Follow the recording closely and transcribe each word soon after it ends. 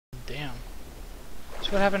damn.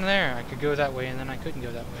 So what happened there? I could go that way and then I couldn't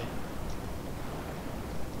go that way.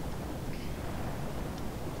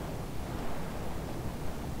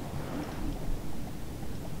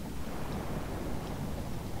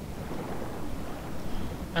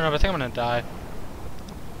 I don't know, but I think I'm gonna die.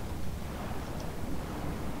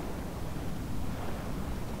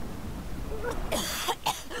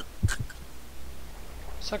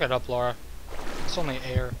 Suck it up, Laura. It's only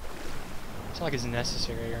air. It's not like it's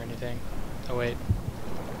necessary or anything. Oh wait.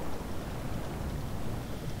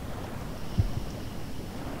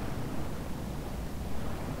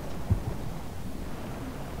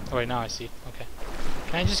 Oh wait, now I see. Okay.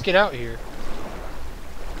 Can I just get out here?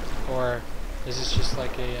 Or is this just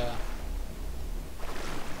like a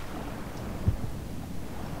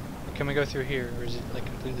can we go through here, or is it like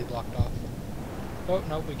completely blocked off? Oh,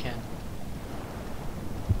 no, we can.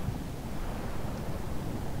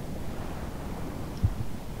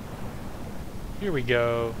 Here we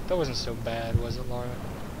go. That wasn't so bad, was it, Laura?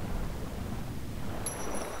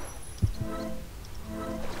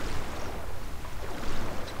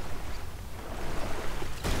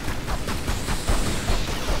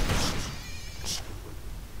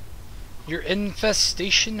 Your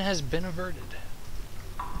infestation has been averted.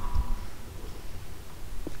 Now,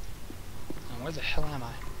 where the hell am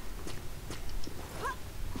I?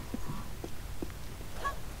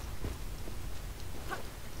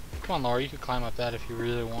 Come on, Laura, you could climb up that if you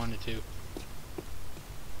really wanted to.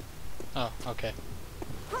 Oh, okay.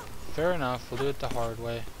 Fair enough, we'll do it the hard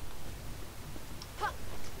way.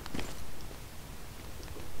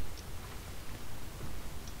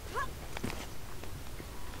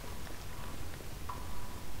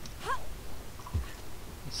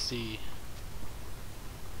 Let's see.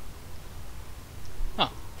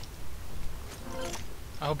 Oh.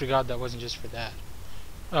 I hope to God that wasn't just for that.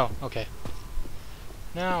 Oh, okay.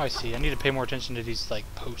 Now I see. I need to pay more attention to these, like,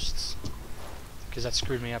 posts. Because that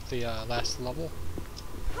screwed me up the last level.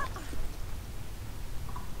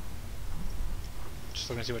 Just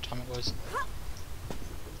looking to see what time it was.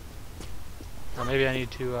 Or maybe I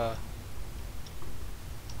need to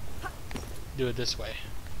do it this way.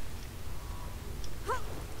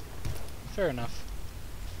 Fair enough.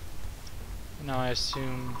 Now I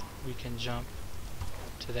assume we can jump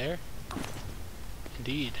to there.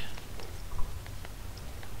 Indeed.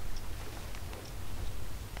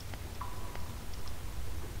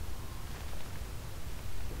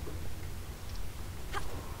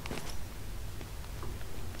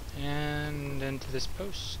 And into this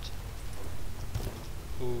post.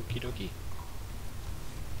 Okie dokie.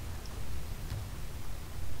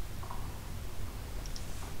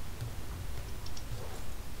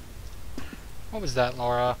 What was that,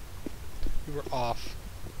 Laura? You were off.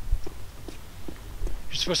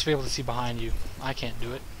 You're supposed to be able to see behind you. I can't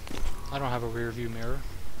do it. I don't have a rear view mirror.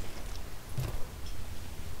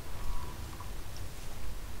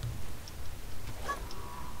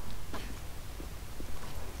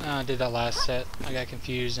 I did that last set. I got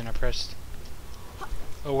confused and I pressed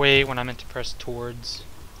away when I meant to press towards.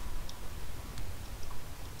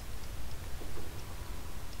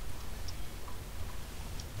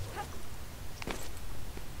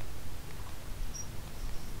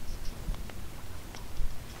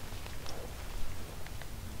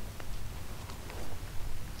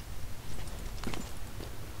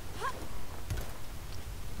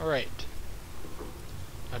 Alright.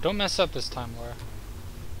 Now don't mess up this time, Laura.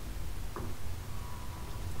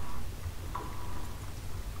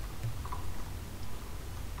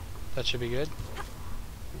 That should be good.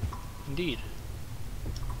 Indeed.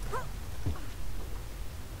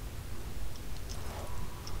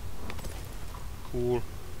 Cool.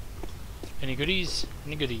 Any goodies?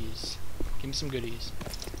 Any goodies? Give me some goodies.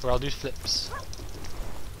 Or I'll do flips.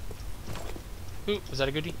 Ooh, was that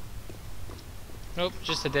a goodie? Nope,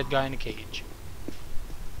 just a dead guy in a cage.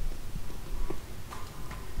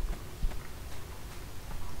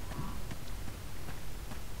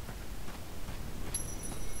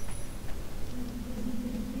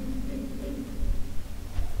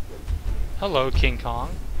 Hello, King Kong.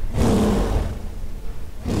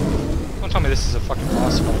 Don't tell me this is a fucking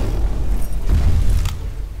boss fight.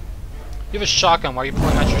 You have a shotgun, why are you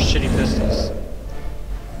pulling out your shitty pistols?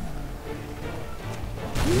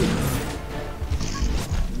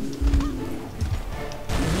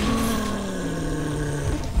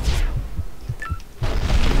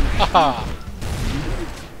 Haha!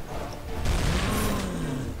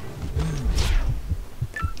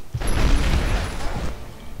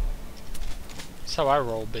 That's how I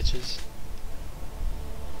roll, bitches.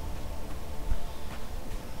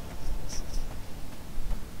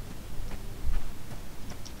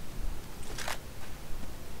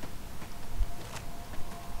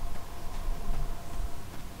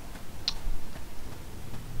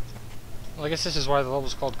 Well, I guess this is why the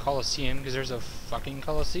level's called Coliseum, because there's a fucking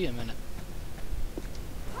Coliseum in it.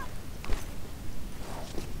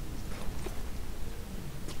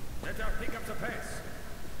 Let our pick up the pace.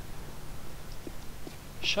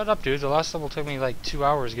 Shut up, dude. The last level took me like 2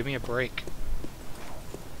 hours. Give me a break.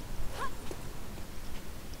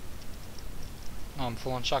 Oh, I'm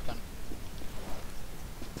full on shotgun.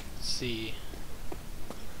 Let's see.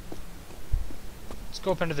 Let's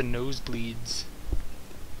go up into the nosebleeds.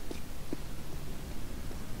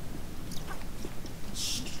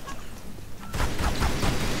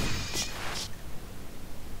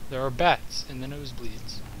 There are bats in the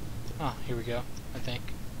nosebleeds. Oh, here we go, I think.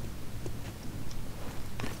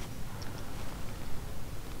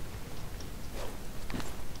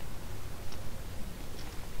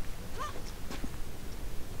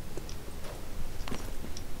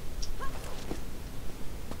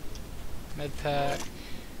 Med pack.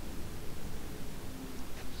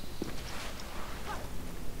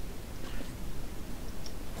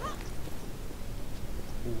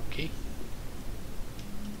 Okay.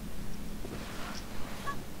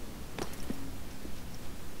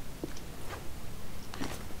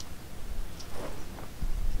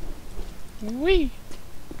 Wee.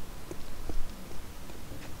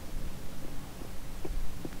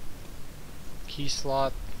 Key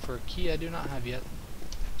slot for a key I do not have yet.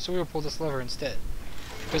 So we will pull this lever instead.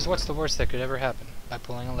 Because what's the worst that could ever happen by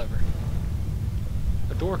pulling a lever?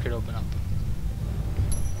 A door could open up.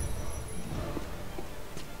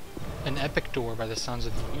 An epic door by the sounds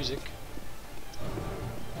of the music.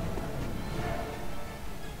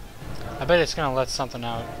 I bet it's gonna let something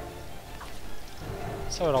out.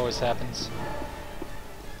 That's how it always happens.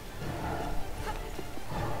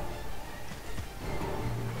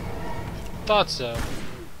 Thought so.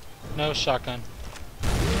 No shotgun.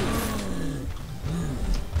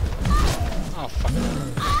 Oh, fuck.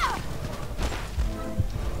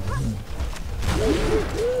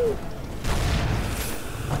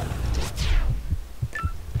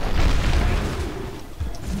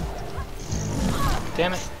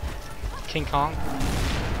 Damn it. King Kong.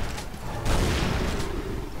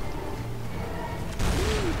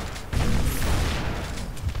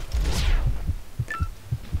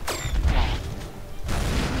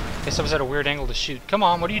 Guess I was at a weird angle to shoot. Come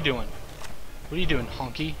on, what are you doing? What are you doing,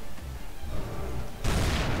 honky?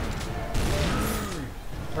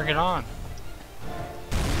 Bring it on.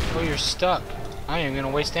 Oh, you're stuck. I ain't even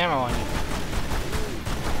gonna waste ammo on you.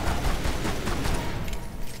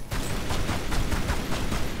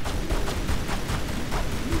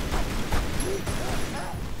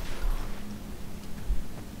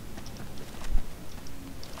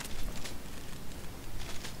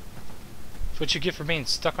 That's what you get for being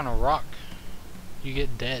stuck on a rock. You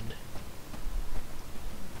get dead.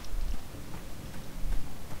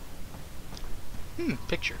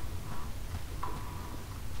 Picture.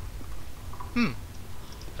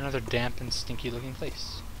 Another damp and stinky looking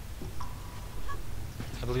place.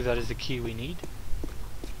 I believe that is the key we need.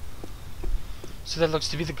 So that looks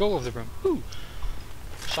to be the goal of the room. Ooh!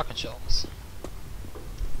 Shotgun shells.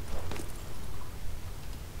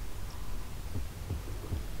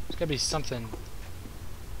 There's gotta be something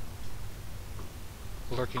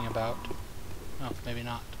lurking about. Oh, maybe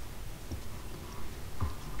not.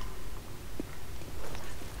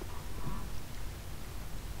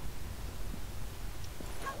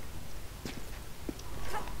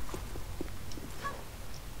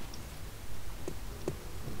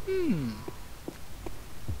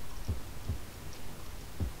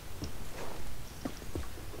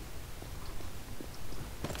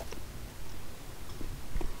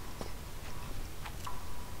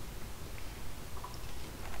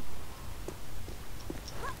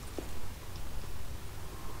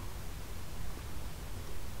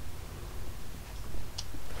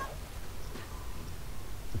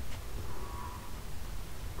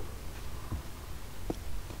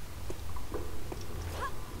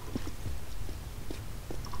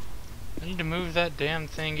 I need to move that damn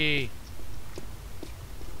thingy.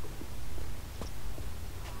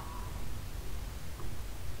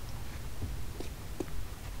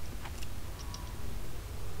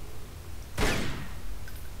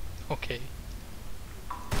 Okay.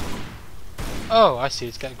 Oh, I see.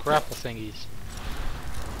 It's got grapple thingies.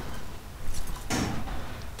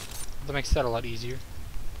 That makes that a lot easier.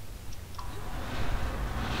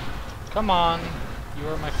 Come on. You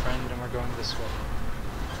are my friend and we're going this way.